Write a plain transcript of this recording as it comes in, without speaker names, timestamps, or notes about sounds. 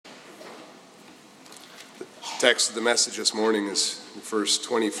text of the message this morning is the first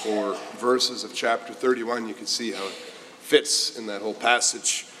 24 verses of chapter 31. You can see how it fits in that whole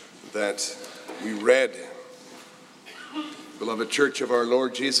passage that we read. Beloved church of our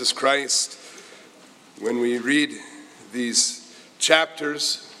Lord Jesus Christ, when we read these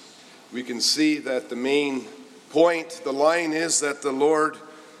chapters, we can see that the main point, the line is that the Lord,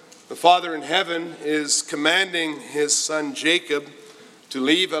 the Father in heaven, is commanding his son Jacob to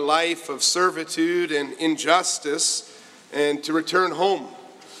leave a life of servitude and injustice and to return home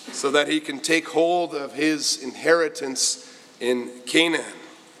so that he can take hold of his inheritance in Canaan.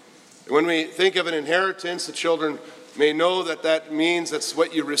 When we think of an inheritance, the children may know that means that's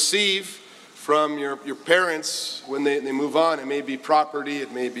what you receive from your parents when they move on. It may be property,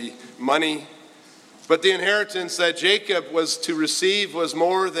 it may be money. But the inheritance that Jacob was to receive was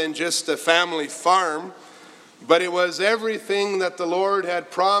more than just a family farm, but it was everything that the Lord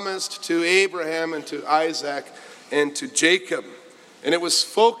had promised to Abraham and to Isaac and to Jacob. And it was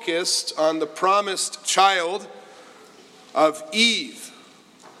focused on the promised child of Eve.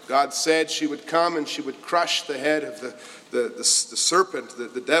 God said she would come and she would crush the head of the serpent,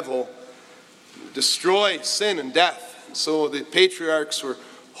 the devil, destroy sin and death. And so the patriarchs were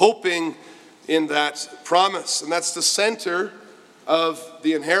hoping in that promise. And that's the center of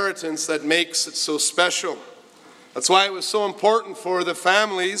the inheritance that makes it so special. That's why it was so important for the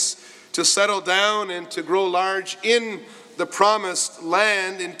families to settle down and to grow large in the promised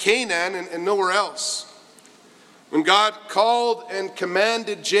land in Canaan and nowhere else. When God called and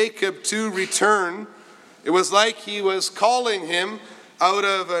commanded Jacob to return, it was like he was calling him out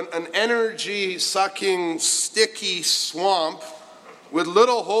of an energy-sucking, sticky swamp with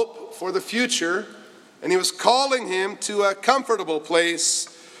little hope for the future, and he was calling him to a comfortable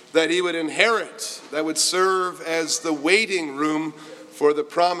place that he would inherit, that would serve as the waiting room for the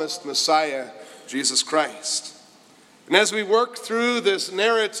promised Messiah, Jesus Christ. And as we work through this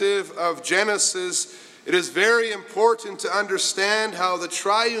narrative of Genesis, it is very important to understand how the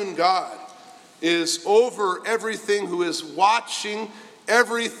triune God is over everything, who is watching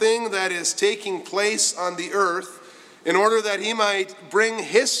everything that is taking place on the earth, in order that he might bring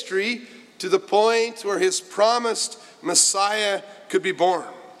history to the point where his promised Messiah could be born.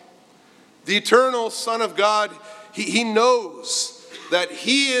 The eternal Son of God, he knows that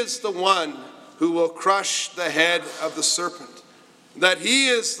he is the one who will crush the head of the serpent, that he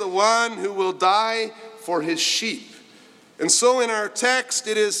is the one who will die for his sheep. And so in our text,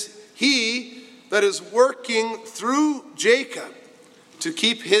 it is he that is working through Jacob to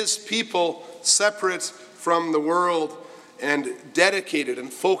keep his people separate from the world and dedicated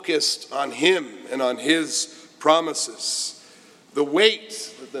and focused on him and on his promises. The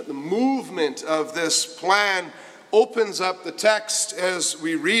weight, the movement of this plan opens up the text as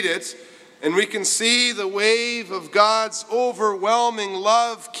we read it, and we can see the wave of God's overwhelming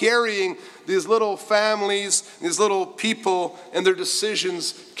love carrying these little families, these little people, and their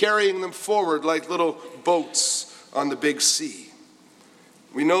decisions, carrying them forward like little boats on the big sea.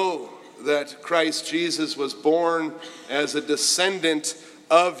 We know that Christ Jesus was born as a descendant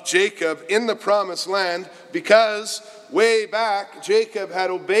of Jacob in the promised land because way back Jacob had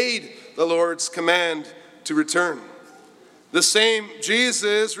obeyed the Lord's command to return. The same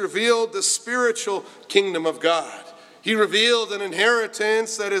Jesus revealed the spiritual kingdom of God. He revealed an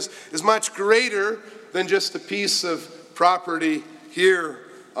inheritance that is much greater than just a piece of property here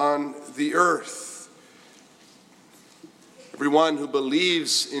on the earth. Everyone who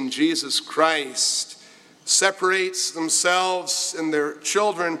believes in Jesus Christ separates themselves and their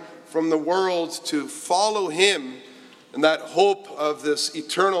children from the world to follow him in that hope of this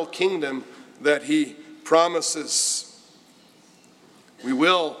eternal kingdom that he promises. We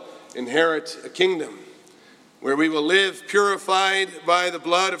will inherit a kingdom where we will live purified by the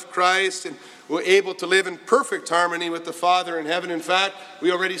blood of Christ, and we're able to live in perfect harmony with the Father in heaven. In fact,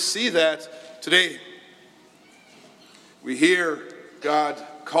 we already see that today. We hear God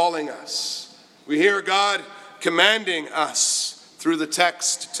calling us. We hear God commanding us through the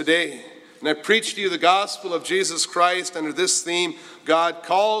text today. And I preach to you the gospel of Jesus Christ under this theme. God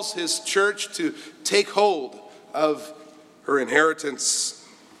calls his church to take hold of her inheritance.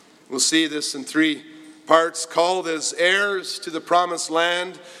 We'll see this in three parts. Called as heirs to the promised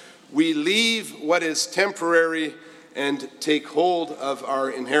land, we leave what is temporary and take hold of our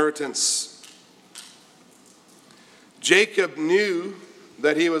inheritance. Jacob knew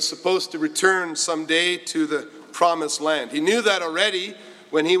that he was supposed to return someday to the promised land. He knew that already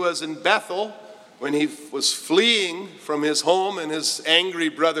when he was in Bethel, when he was fleeing from his home and his angry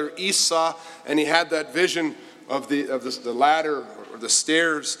brother Esau, and he had that vision of the ladder or the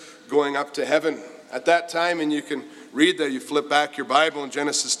stairs going up to heaven. At that time, and you can read that, you flip back your Bible in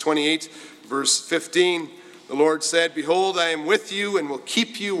Genesis 28, verse 15, the Lord said, "Behold, I am with you and will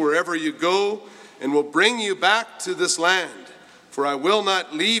keep you wherever you go and will bring you back to this land. For I will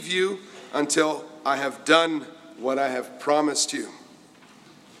not leave you until I have done what I have promised you."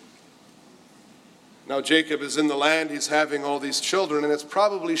 Now Jacob is in the land, he's having all these children, and it's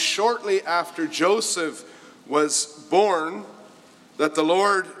probably shortly after Joseph was born that the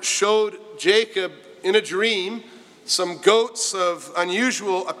Lord showed Jacob in a dream some goats of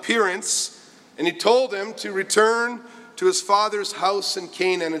unusual appearance, and he told him to return to his father's house in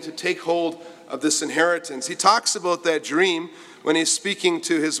Canaan and to take hold of this inheritance. He talks about that dream when he's speaking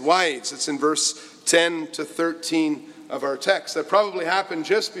to his wives. It's in verse 10 to 13 of our text. That probably happened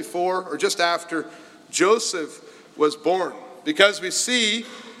just before or just after Joseph was born. Because we see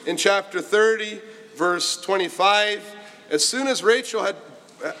in chapter 30, verse 25, as soon as Rachel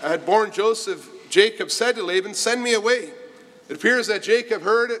had born Joseph, Jacob said to Laban, "Send me away." It appears that Jacob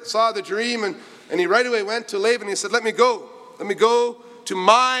heard it, saw the dream, and he right away went to Laban. He said, Let me go to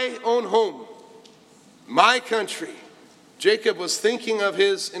my own home, my country." Jacob was thinking of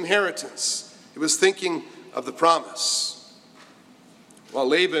his inheritance. He was thinking of the promise. While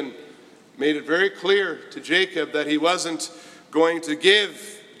Laban made it very clear to Jacob that he wasn't going to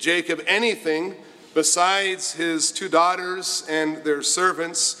give Jacob anything besides his 2 daughters and their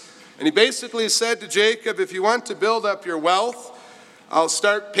servants. And he basically said to Jacob, "If you want to build up your wealth, I'll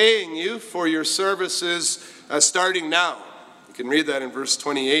start paying you for your services starting now." You can read that in verse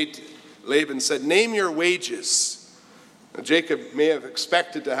 28. Laban said, "Name your wages." Now, Jacob may have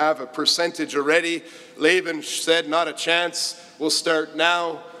expected to have a percentage already. Laban said, "Not a chance. We'll start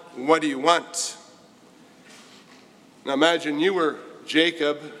now. What do you want?" Now imagine you were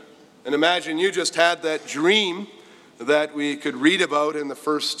Jacob, and imagine you just had that dream that we could read about in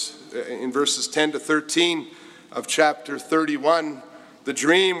verses 10 to 13 of chapter 31. The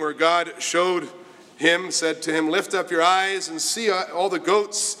dream where God said to him, "Lift up your eyes and see all the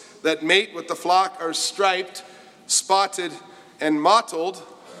goats that mate with the flock are striped, spotted, and mottled,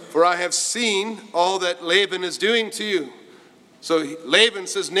 for I have seen all that Laban is doing to you." So Laban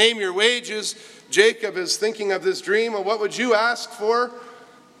says, "Name your wages." Jacob is thinking of this dream. Well, what would you ask for?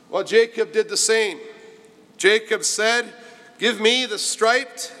 Well, Jacob did the same. Jacob said, "Give me the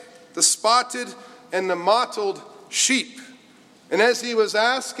striped, the spotted, and the mottled sheep." And as he was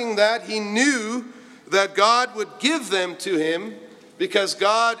asking that, he knew that God would give them to him because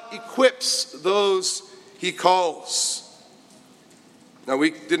God equips those he calls. Now,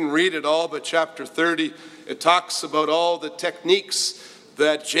 we didn't read it all, but chapter 30, it talks about all the techniques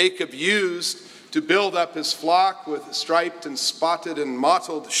that Jacob used to build up his flock with striped and spotted and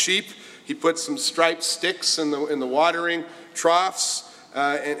mottled sheep. He put some striped sticks in the watering troughs,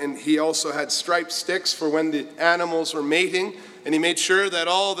 and he also had striped sticks for when the animals were mating. And he made sure that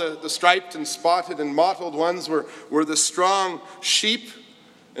all the striped and spotted and mottled ones were the strong sheep.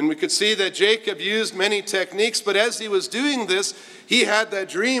 And we could see that Jacob used many techniques, but as he was doing this, he had that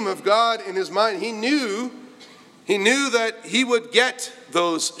dream of God in his mind. He knew that he would get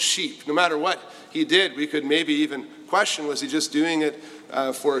those sheep, no matter what he did. We could maybe even question, was he just doing it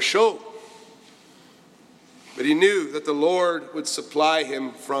for a show? But he knew that the Lord would supply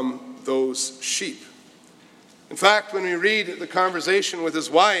him from those sheep. In fact, when we read the conversation with his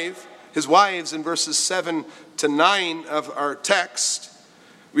wives in verses 7 to 9 of our text,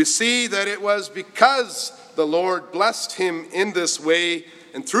 we see that it was because the Lord blessed him in this way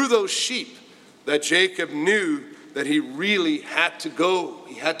and through those sheep that Jacob knew that he really had to go.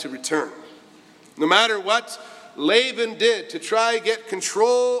 He had to return. No matter what Laban did to try and get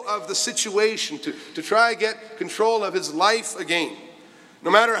control of the situation, to try and get control of his life again,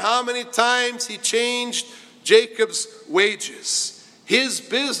 no matter how many times he changed Jacob's wages, his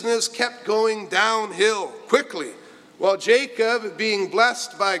business kept going downhill quickly, while Jacob, being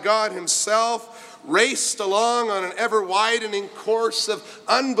blessed by God himself, raced along on an ever-widening course of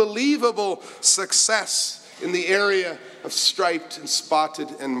unbelievable success in the area of striped and spotted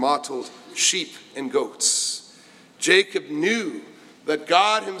and mottled sheep and goats. Jacob knew that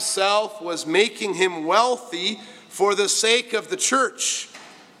God himself was making him wealthy for the sake of the church.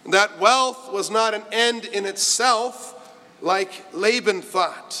 That wealth was not an end in itself like Laban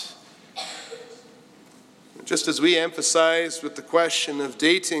thought. Just as we emphasized with the question of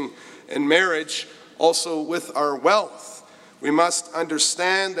dating and marriage, also with our wealth, we must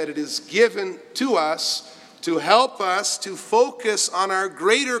understand that it is given to us to help us to focus on our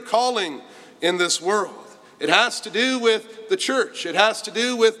greater calling in this world. It has to do with the church. It has to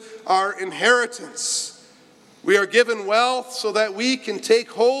do with our inheritance. We are given wealth so that we can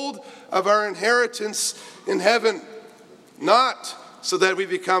take hold of our inheritance in heaven, not so that we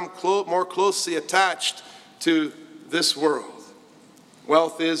become more closely attached to this world.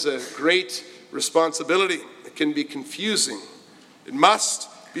 Wealth is a great responsibility. It can be confusing. It must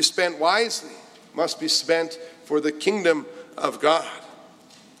be spent wisely. It must be spent for the kingdom of God.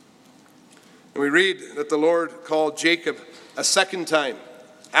 And we read that the Lord called Jacob a second time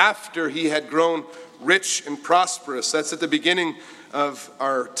after he had grown rich and prosperous. That's at the beginning of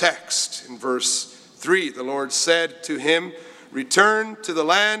our text. In verse 3, the Lord said to him, "Return to the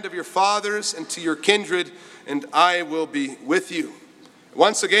land of your fathers and to your kindred, and I will be with you."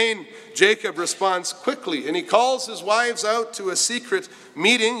 Once again, Jacob responds quickly, and he calls his wives out to a secret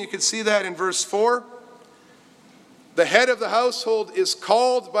meeting. You can see that in verse 4. The head of the household is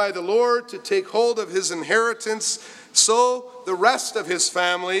called by the Lord to take hold of his inheritance, so the rest of his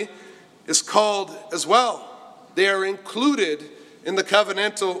family is called as well. They are included in the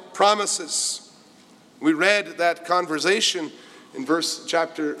covenantal promises. We read that conversation in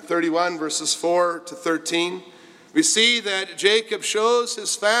chapter 31, verses 4 to 13. We see that Jacob shows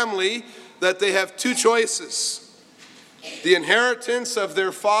his family that they have two choices: the inheritance of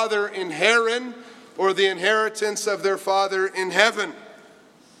their father in Haran, or the inheritance of their father in heaven.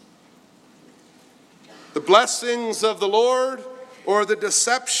 The blessings of the Lord, or the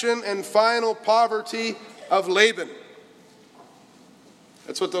deception and final poverty of Laban.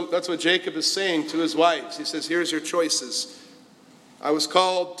 That's what Jacob is saying to his wives. He says, here's your choices. I was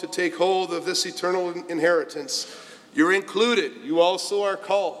called to take hold of this eternal inheritance. You're included. You also are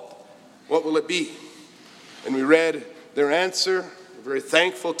called. What will it be? And we read their answer. We're very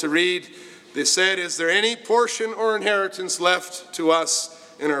thankful to read. They said, "Is there any portion or inheritance left to us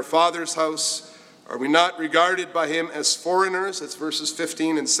in our father's house? Are we not regarded by him as foreigners?" That's verses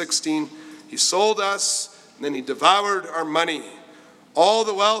 15 and 16. "He sold us, and then he devoured our money. All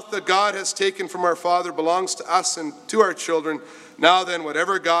the wealth that God has taken from our father belongs to us and to our children. Now then,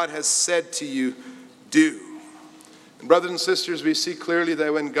 whatever God has said to you, do." And brothers and sisters, we see clearly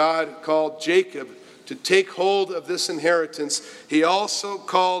that when God called Jacob to take hold of this inheritance, he also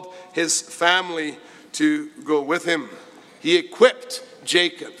called his family to go with him. He equipped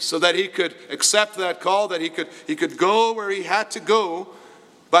Jacob so that he could accept that call, that he could go where he had to go,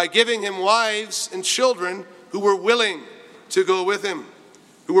 by giving him wives and children who were willing to go with him,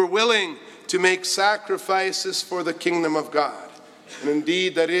 who were willing to make sacrifices for the kingdom of God. And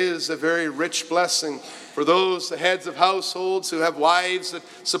indeed, that is a very rich blessing for those, the heads of households, who have wives that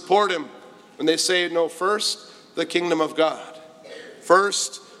support him. When they say, no, first, the kingdom of God.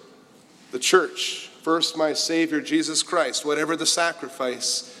 First, the church. First, my Savior, Jesus Christ. Whatever the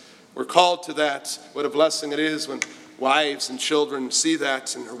sacrifice, we're called to that. What a blessing it is when wives and children see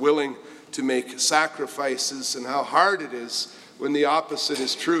that and are willing to make sacrifices, and how hard it is when the opposite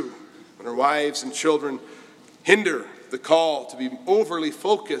is true. When our wives and children hinder the call to be overly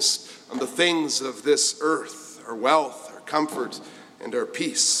focused on the things of this earth, our wealth, our comfort, and our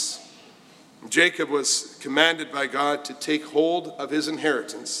peace. Jacob was commanded by God to take hold of his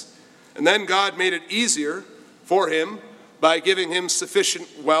inheritance. And then God made it easier for him by giving him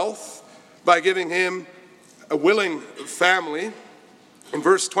sufficient wealth, by giving him a willing family. In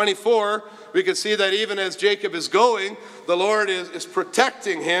verse 24, we can see that even as Jacob is going, the Lord is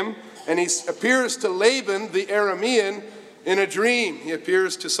protecting him, and he appears to Laban, the Aramean, in a dream. He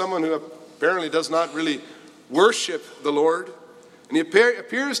appears to someone who apparently does not really worship the Lord. And he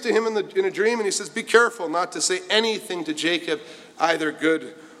appears to him in a dream, and he says, be careful not to say anything to Jacob, either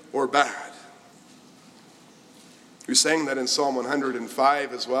good or bad. We sang that in Psalm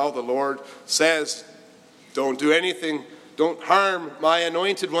 105 as well. The Lord says, don't do anything, don't harm my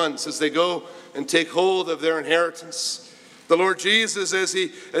anointed ones as they go and take hold of their inheritance. The Lord Jesus, as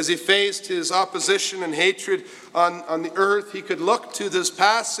he faced his opposition and hatred on the earth, he could look to this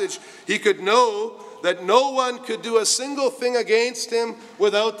passage. He could know that no one could do a single thing against him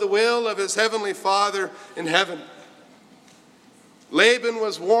without the will of his heavenly Father in heaven. Laban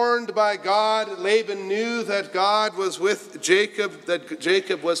was warned by God. Laban knew that God was with Jacob, that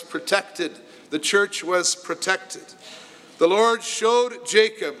Jacob was protected. The church was protected. The Lord showed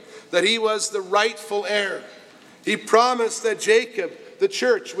Jacob that he was the rightful heir. He promised that Jacob, the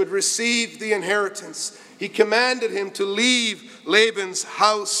church, would receive the inheritance. He commanded him to leave Laban's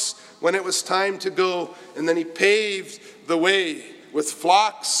house when it was time to go, and then he paved the way with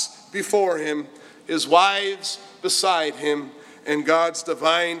flocks before him, his wives beside him, and God's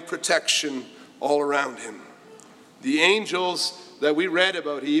divine protection all around him. The angels that we read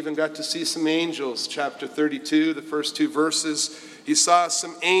about, he even got to see some angels, chapter 32, the first two verses. He saw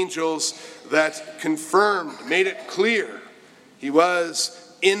some angels that confirmed, made it clear he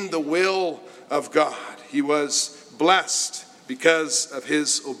was in the will of God. He was blessed because of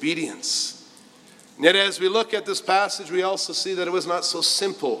his obedience. And yet as we look at this passage, we also see that it was not so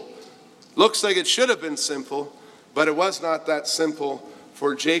simple. Looks like it should have been simple, but it was not that simple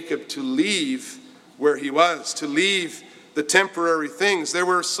for Jacob to leave where he was, to leave the temporary things. There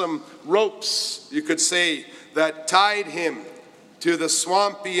were some ropes, you could say, that tied him to the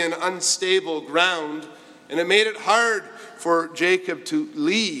swampy and unstable ground, and it made it hard for Jacob to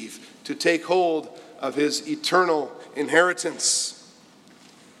leave, to take hold of his eternal inheritance.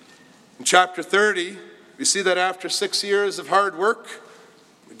 In chapter 30, we see that after 6 years of hard work,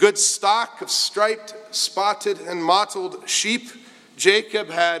 a good stock of striped, spotted, and mottled sheep, Jacob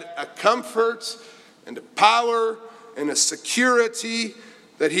had a comfort and a power and a security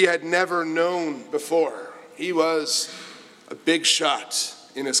that he had never known before. He was a big shot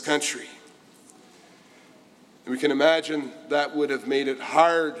in his country. And we can imagine that would have made it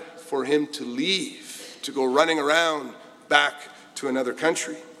hard for him to leave, to go running around back to another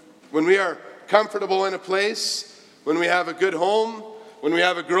country. When we are comfortable in a place, when we have a good home, when we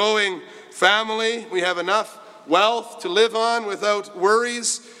have a growing family, we have enough wealth to live on without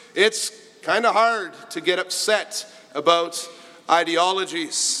worries, it's kind of hard to get upset about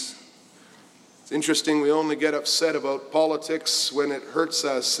ideologies. It's interesting, we only get upset about politics when it hurts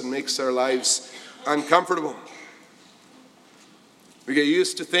us and makes our lives uncomfortable. We get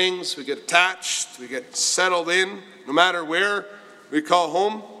used to things, we get attached, we get settled in, no matter where we call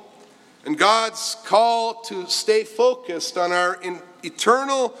home. And God's call to stay focused on our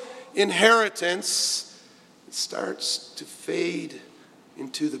eternal inheritance, it starts to fade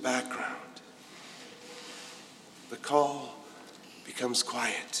into the background. The call becomes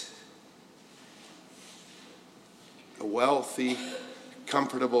quiet. A wealthy,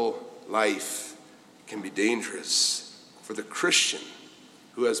 comfortable life can be dangerous for the Christian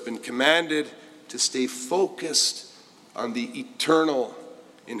who has been commanded to stay focused on the eternal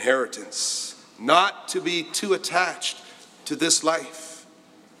inheritance, not to be too attached to this life.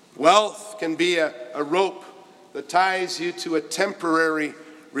 Wealth can be a rope that ties you to a temporary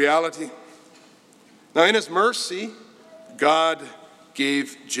reality. Now, in his mercy, God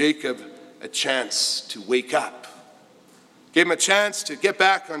gave Jacob a chance to wake up. Gave him a chance to get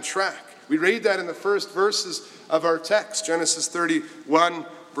back on track. We read that in the first verses of our text. Genesis 31,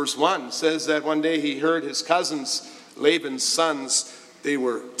 verse 1 says that one day he heard his cousins, Laban's sons, they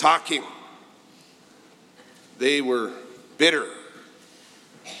were talking. They were bitter.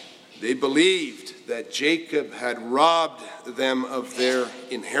 They believed that Jacob had robbed them of their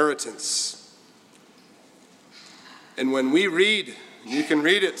inheritance. And when we read, you can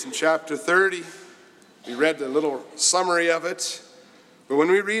read it in chapter 30, we read the little summary of it, but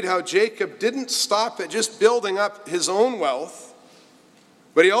when we read how Jacob didn't stop at just building up his own wealth,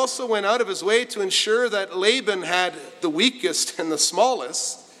 but he also went out of his way to ensure that Laban had the weakest and the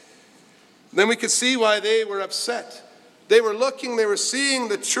smallest, then we could see why they were upset. They were seeing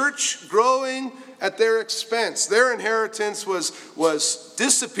the church growing at their expense. Their inheritance was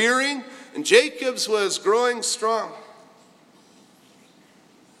disappearing, and Jacob's was growing strong.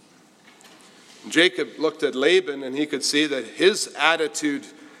 Jacob looked at Laban, and he could see that his attitude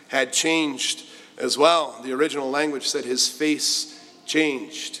had changed as well. The original language said his face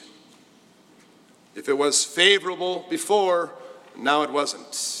changed. If it was favorable before, now it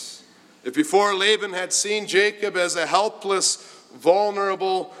wasn't. If before Laban had seen Jacob as a helpless,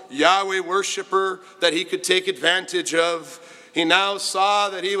 vulnerable Yahweh worshiper that he could take advantage of, he now saw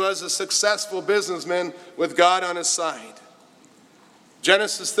that he was a successful businessman with God on his side.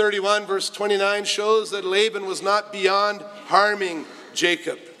 Genesis 31 verse 29 shows that Laban was not beyond harming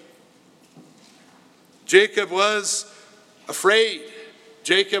Jacob. Jacob was afraid.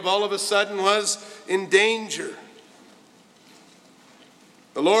 Jacob all of a sudden was in danger.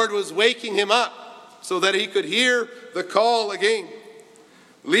 The Lord was waking him up so that he could hear the call again.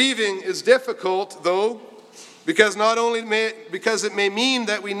 Leaving is difficult, though, because because it may mean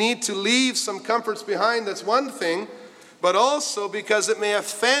that we need to leave some comforts behind, that's one thing, but also because it may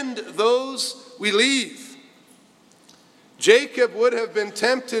offend those we leave. Jacob would have been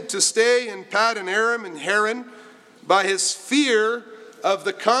tempted to stay in Paddan Aram and Haran by his fear of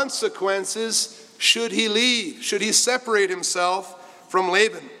the consequences should he leave, should he separate himself from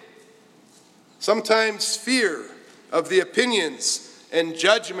Laban. Sometimes fear of the opinions and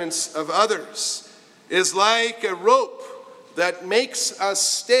judgments of others is like a rope that makes us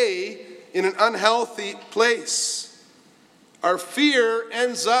stay in an unhealthy place. Our fear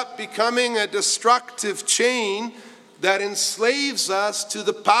ends up becoming a destructive chain that enslaves us to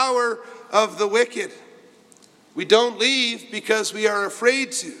the power of the wicked. We don't leave because we are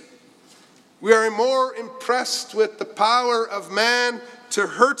afraid to. We are more impressed with the power of man to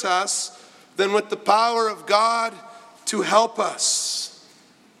hurt us than with the power of God to help us.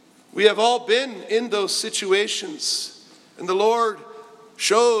 We have all been in those situations, and the Lord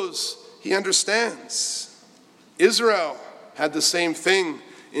shows He understands. Israel had the same thing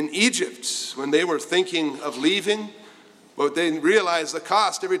in Egypt when they were thinking of leaving, but they realized the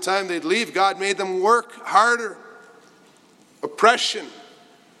cost. Every time they'd leave, God made them work harder. Oppression,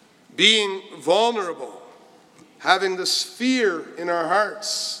 being vulnerable, having this fear in our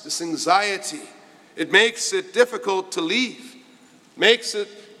hearts, this anxiety, it makes it difficult to leave. Makes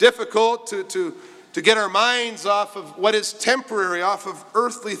it difficult to get our minds off of what is temporary, off of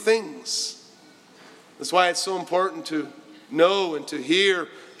earthly things. That's why it's so important to know and to hear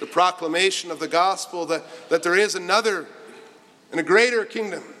the proclamation of the gospel that there is another and a greater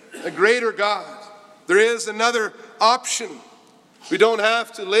kingdom, a greater God. There is another option. We don't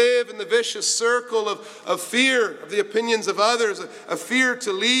have to live in the vicious circle of fear, of the opinions of others, of fear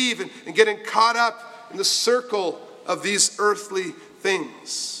to leave and getting caught up in the circle of these earthly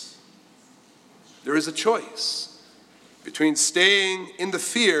things. There is a choice between staying in the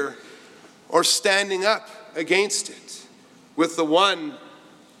fear or standing up against it with the one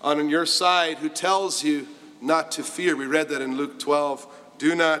on your side who tells you not to fear. We read that in Luke 12.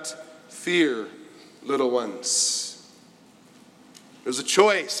 Do not fear, little ones. There's a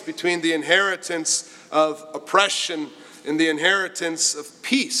choice between the inheritance of oppression and the inheritance of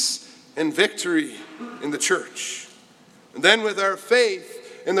peace and victory in the church. And then with our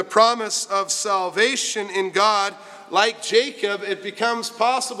faith in the promise of salvation in God, like Jacob, it becomes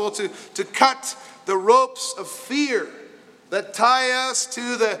possible to cut the ropes of fear that tie us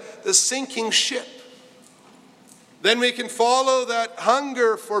to the sinking ship. Then we can follow that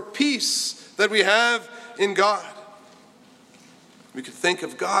hunger for peace that we have in God. We could think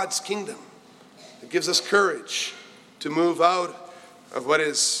of God's kingdom. It gives us courage to move out of what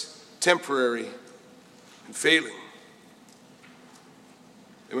is temporary and failing.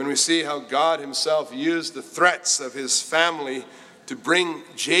 And when we see how God himself used the threats of his family to bring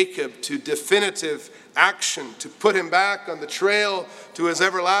Jacob to definitive action, to put him back on the trail to his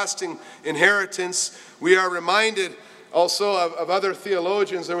everlasting inheritance, we are reminded also of other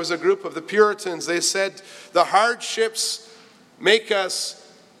theologians. There was a group of the Puritans. They said the hardships make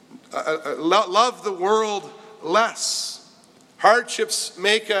us love the world less. Hardships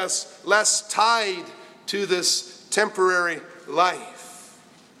make us less tied to this temporary life.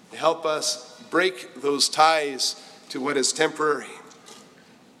 They help us break those ties to what is temporary.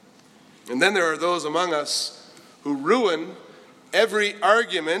 And then there are those among us who ruin every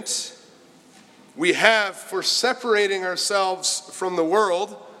argument we have for separating ourselves from the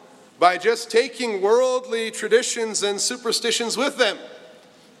world by just taking worldly traditions and superstitions with them.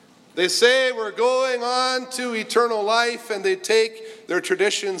 They say we're going on to eternal life, and they take their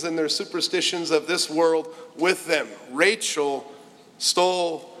traditions and their superstitions of this world with them. Rachel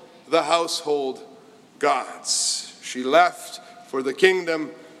stole the household gods. She left for the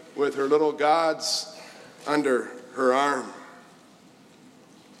kingdom with her little gods under her arm.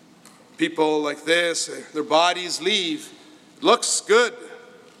 People like this, their bodies leave. Looks good,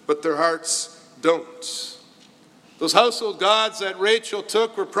 but their hearts don't. Those household gods that Rachel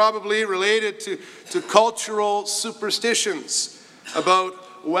took were probably related to cultural superstitions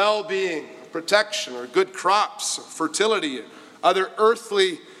about well-being, protection, or good crops, or fertility, other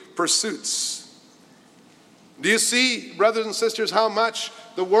earthly pursuits. Do you see, brothers and sisters, how much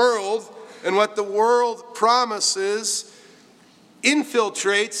the world and what the world promises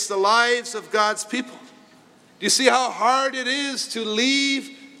infiltrates the lives of God's people? Do you see how hard it is to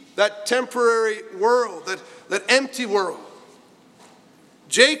leave that temporary world, that empty world?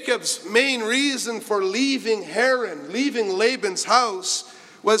 Jacob's main reason for leaving Haran, leaving Laban's house,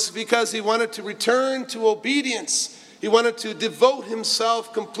 was because he wanted to return to obedience. He wanted to devote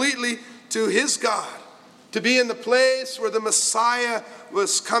himself completely to his God, to be in the place where the Messiah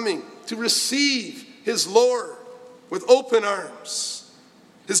was coming, to receive his Lord with open arms.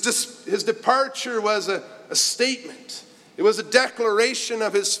 His departure was a statement. It was a declaration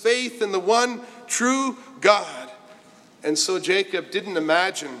of his faith in the one true God. And so Jacob didn't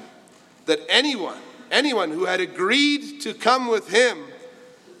imagine that anyone who had agreed to come with him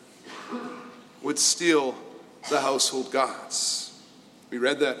would steal the household gods. We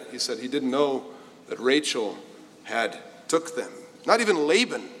read that. He said he didn't know that Rachel had took them. Not even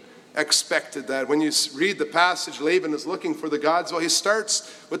Laban expected that. When you read the passage, Laban is looking for the gods. Well, he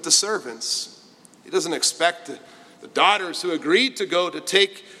starts with the servants. He doesn't expect the daughters who agreed to go to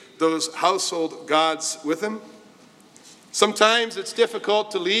take those household gods with him. Sometimes it's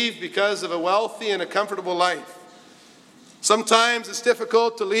difficult to leave because of a wealthy and a comfortable life. Sometimes it's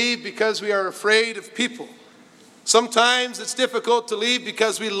difficult to leave because we are afraid of people. Sometimes it's difficult to leave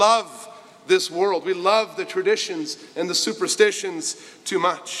because we love this world. We love the traditions and the superstitions too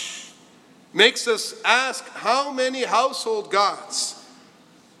much. Makes us ask how many household gods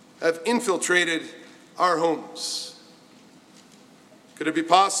have infiltrated our homes. Could it be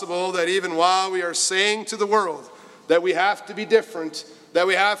possible that even while we are saying to the world that we have to be different, that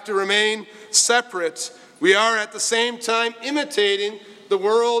we have to remain separate, we are at the same time imitating the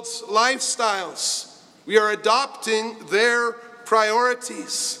world's lifestyles? We are adopting their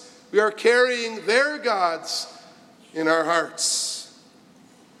priorities. We are carrying their gods in our hearts.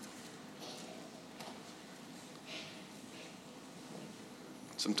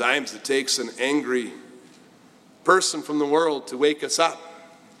 Sometimes it takes an angry person from the world to wake us up.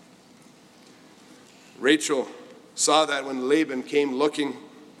 Rachel saw that when Laban came looking.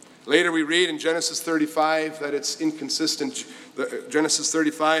 Later we read in Genesis 35 that it's inconsistent. Genesis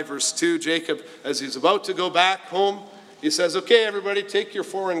 35 verse 2, Jacob, as he's about to go back home, he says, okay, everybody, take your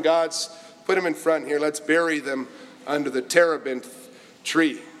foreign gods, put them in front here. Let's bury them under the terebinth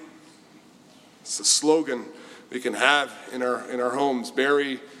tree. It's a slogan we can have in our homes.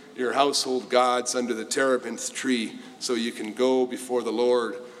 Bury your household gods under the terebinth tree so you can go before the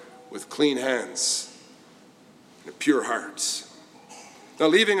Lord with clean hands and a pure heart. Now,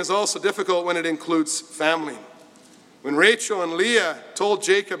 leaving is also difficult when it includes family. When Rachel and Leah told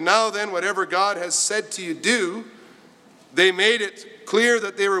Jacob, now then, whatever God has said to you, do, they made it clear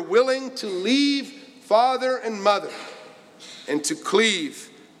that they were willing to leave father and mother and to cleave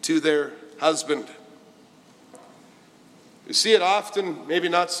to their husband. You see it often, maybe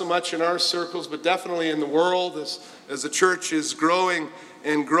not so much in our circles, but definitely in the world as the church is growing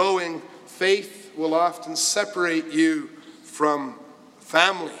and growing. Faith will often separate you from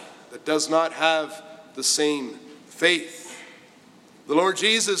family that does not have the same faith. The Lord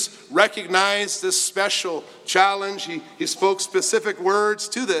Jesus recognized this special challenge. He spoke specific words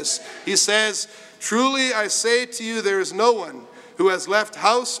to this. He says, truly I say to you, there is no one who has left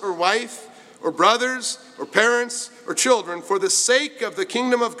house or wife or brothers or parents or children for the sake of the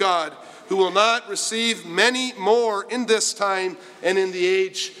kingdom of God who will not receive many more in this time and in the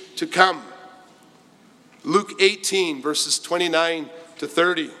age to come. Luke 18 verses 29 to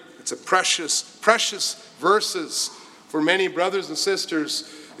 30. It's a precious, precious verses for many brothers and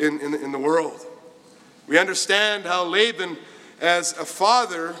sisters in the world. We understand how Laban, as a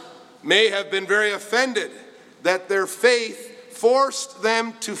father, may have been very offended that their faith forced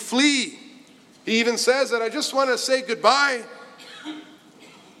them to flee. He even says that I just want to say goodbye.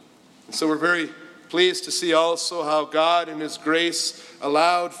 And so we're very pleased to see also how God in his grace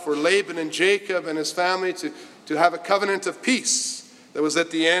allowed for Laban and Jacob and his family to have a covenant of peace that was at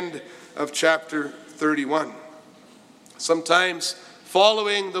the end of chapter 31. Sometimes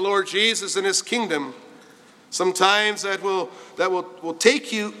following the Lord Jesus and his kingdom, sometimes that will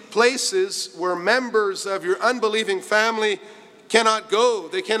take you places where members of your unbelieving family cannot go.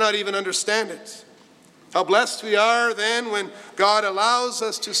 They cannot even understand it. How blessed we are then when God allows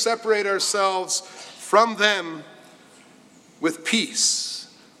us to separate ourselves from them with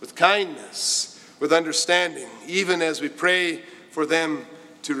peace, with kindness, with understanding, even as we pray for them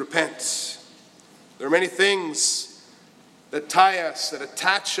to repent. There are many things that tie us, that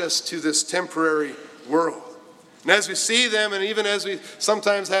attach us to this temporary world. And as we see them, and even as we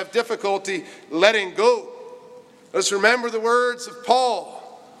sometimes have difficulty letting go, let's remember the words of Paul,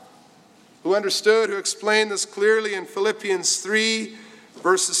 who explained this clearly in Philippians 3,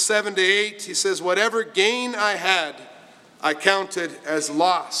 verses 7 to 8. He says, whatever gain I had, I counted as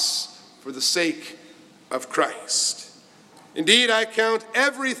loss for the sake of Christ. Indeed, I count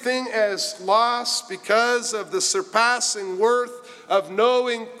everything as loss because of the surpassing worth of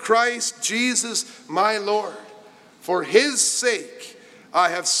knowing Christ Jesus my Lord. For his sake, I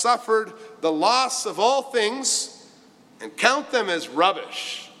have suffered the loss of all things and count them as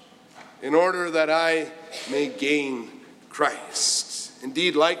rubbish in order that I may gain Christ.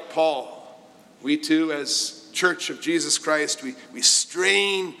 Indeed, like Paul, we too, as Church of Jesus Christ, we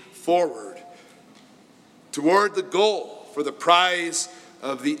strain forward toward the goal for the prize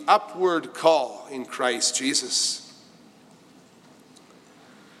of the upward call in Christ Jesus.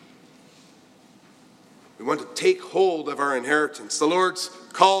 We want to take hold of our inheritance. The Lord's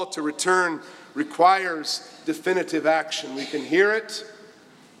call to return requires definitive action. We can hear it,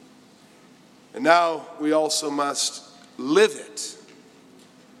 and now we also must live it.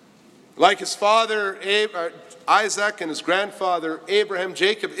 Like his father Isaac and his grandfather Abraham,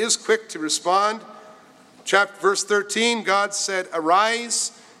 Jacob is quick to respond. Verse 13, God said,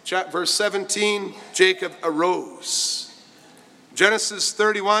 "Arise." Verse 17, Jacob arose. Genesis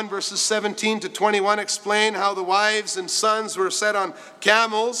 31, verses 17 to 21 explain how the wives and sons were set on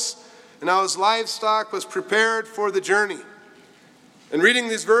camels and how his livestock was prepared for the journey. And reading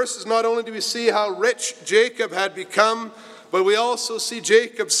these verses, not only do we see how rich Jacob had become, but we also see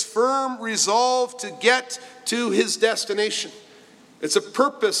Jacob's firm resolve to get to his destination. It's a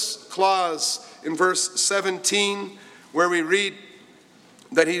purpose clause in verse 17 where we read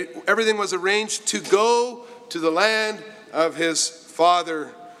that everything was arranged to go to the land of his father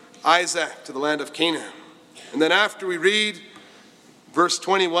Isaac, to the land of Canaan. And then after we read verse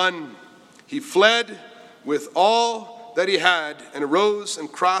 21, he fled with all that he had and arose and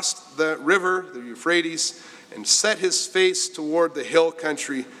crossed the river, the Euphrates, and set his face toward the hill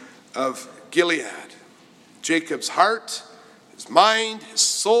country of Gilead. Jacob's heart, his mind, his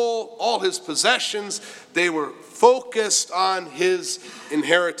soul, all his possessions, they were focused on his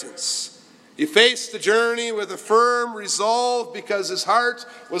inheritance. He faced the journey with a firm resolve because his heart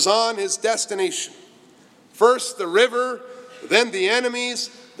was on his destination. First the river, then the enemies,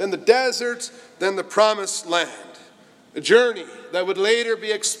 then the desert, then the promised land. A journey that would later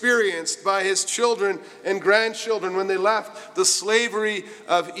be experienced by his children and grandchildren when they left the slavery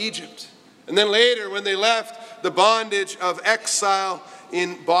of Egypt. And then later when they left the bondage of exile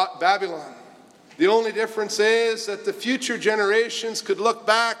in Babylon. The only difference is that the future generations could look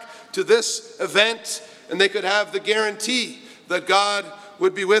back to this event and they could have the guarantee that God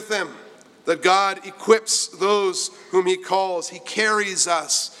would be with them, that God equips those whom he calls. He carries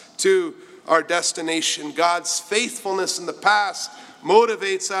us to our destination. God's faithfulness in the past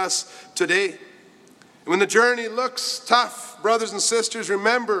motivates us today. When the journey looks tough, brothers and sisters,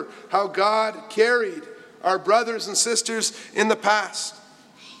 remember how God carried our brothers and sisters in the past.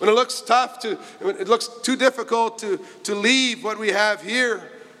 When it looks tough, when it looks too difficult to leave what we have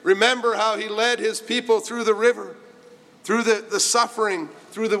here, remember how he led his people through the river, through the suffering,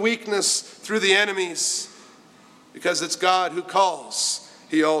 through the weakness, through the enemies. Because it's God who calls.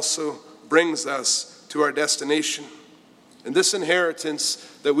 He also brings us to our destination. And this inheritance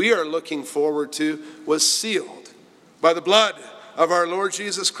that we are looking forward to was sealed by the blood of our Lord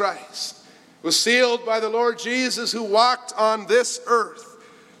Jesus Christ. It was sealed by the Lord Jesus who walked on this earth.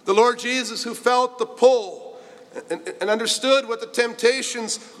 The Lord Jesus who felt the pull and understood what the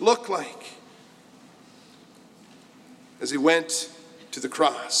temptations looked like as he went to the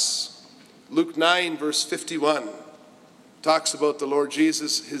cross. Luke 9, verse 51 talks about the Lord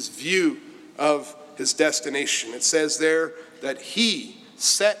Jesus, his view of his destination. It says there that he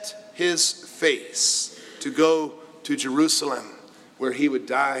set his face to go to Jerusalem where he would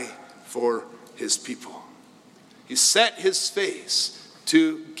die for his people. He set his face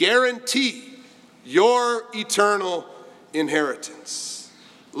to guarantee your eternal inheritance.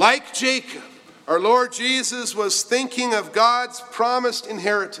 Like Jacob, our Lord Jesus was thinking of God's promised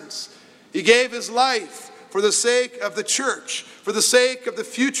inheritance. He gave his life for the sake of the church, for the sake of the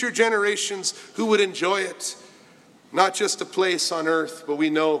future generations who would enjoy it. Not just a place on earth, but we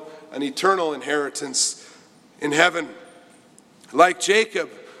know an eternal inheritance in heaven. Like Jacob,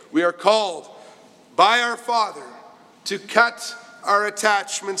 we are called by our Father to cut our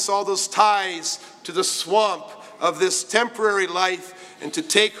attachments, all those ties to the swamp of this temporary life, and to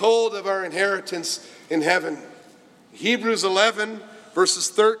take hold of our inheritance in heaven. Hebrews 11, verses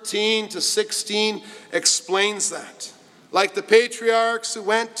 13 to 16 explains that. Like the patriarchs who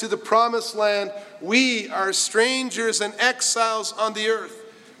went to the promised land, we are strangers and exiles on the earth.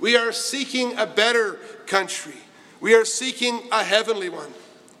 We are seeking a better country. We are seeking a heavenly one.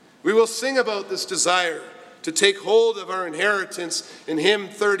 We will sing about this desire to take hold of our inheritance in hymn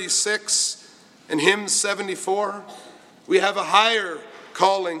 36 and hymn 74. We have a higher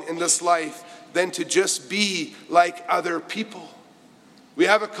calling in this life than to just be like other people. We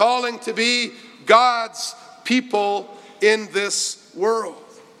have a calling to be God's people in this world.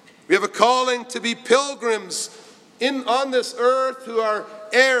 We have a calling to be pilgrims on this earth who are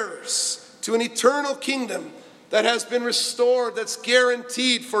heirs to an eternal kingdom that has been restored, that's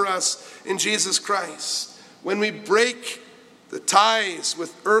guaranteed for us in Jesus Christ. When we break the ties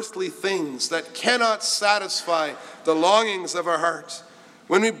with earthly things that cannot satisfy the longings of our heart,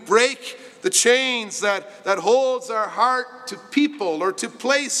 when we break the chains that holds our heart to people or to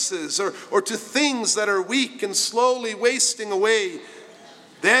places or to things that are weak and slowly wasting away,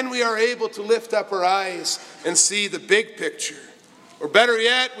 then we are able to lift up our eyes and see the big picture. Or better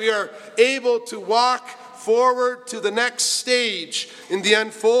yet, we are able to walk forward to the next stage in the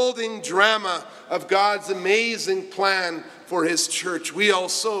unfolding drama of God's amazing plan for his church. We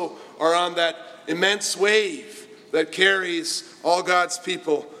also are on that immense wave that carries all God's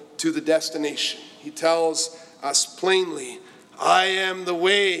people to the destination. He tells us plainly, I am the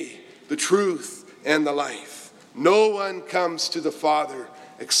way, the truth, and the life. No one comes to the Father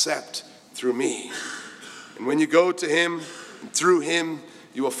except through me. And when you go to him, and through him,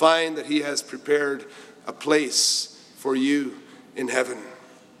 you will find that he has prepared a place for you in heaven.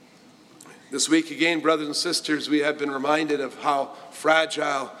 This week again, brothers and sisters, we have been reminded of how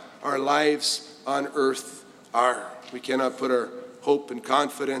fragile our lives on earth are. We cannot put our hope and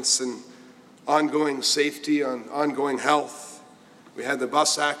confidence in ongoing safety, on ongoing health. We had the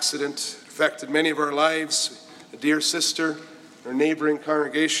bus accident, affected many of our lives. A dear sister in our neighboring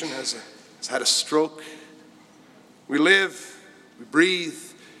congregation has had a stroke. We live, we breathe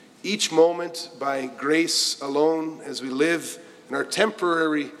each moment by grace alone as we live in our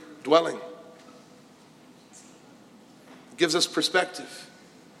temporary dwelling. It gives us perspective.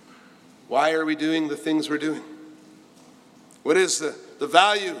 Why are we doing the things we're doing? What is the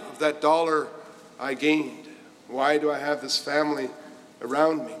value of that dollar I gained? Why do I have this family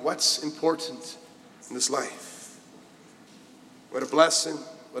around me? What's important in this life? What a blessing,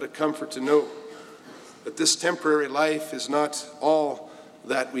 what a comfort to know that this temporary life is not all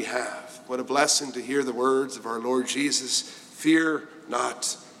that we have. What a blessing to hear the words of our Lord Jesus, fear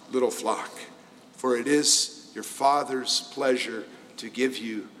not, little flock, for it is your Father's pleasure to give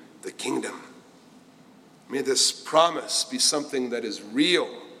you the kingdom. May this promise be something that is real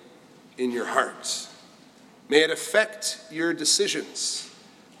in your heart. May it affect your decisions.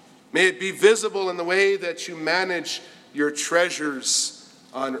 May it be visible in the way that you manage your treasures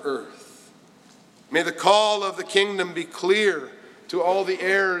on earth. May the call of the kingdom be clear to all the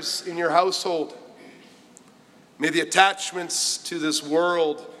heirs in your household. May the attachments to this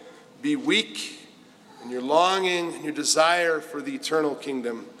world be weak, and your longing and your desire for the eternal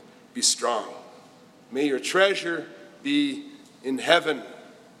kingdom be strong. May your treasure be in heaven,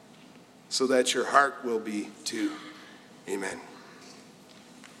 so that your heart will be too. Amen.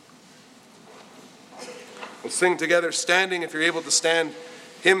 We'll sing together, standing, if you're able to stand,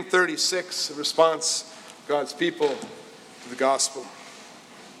 hymn 36, a response of God's people to the gospel.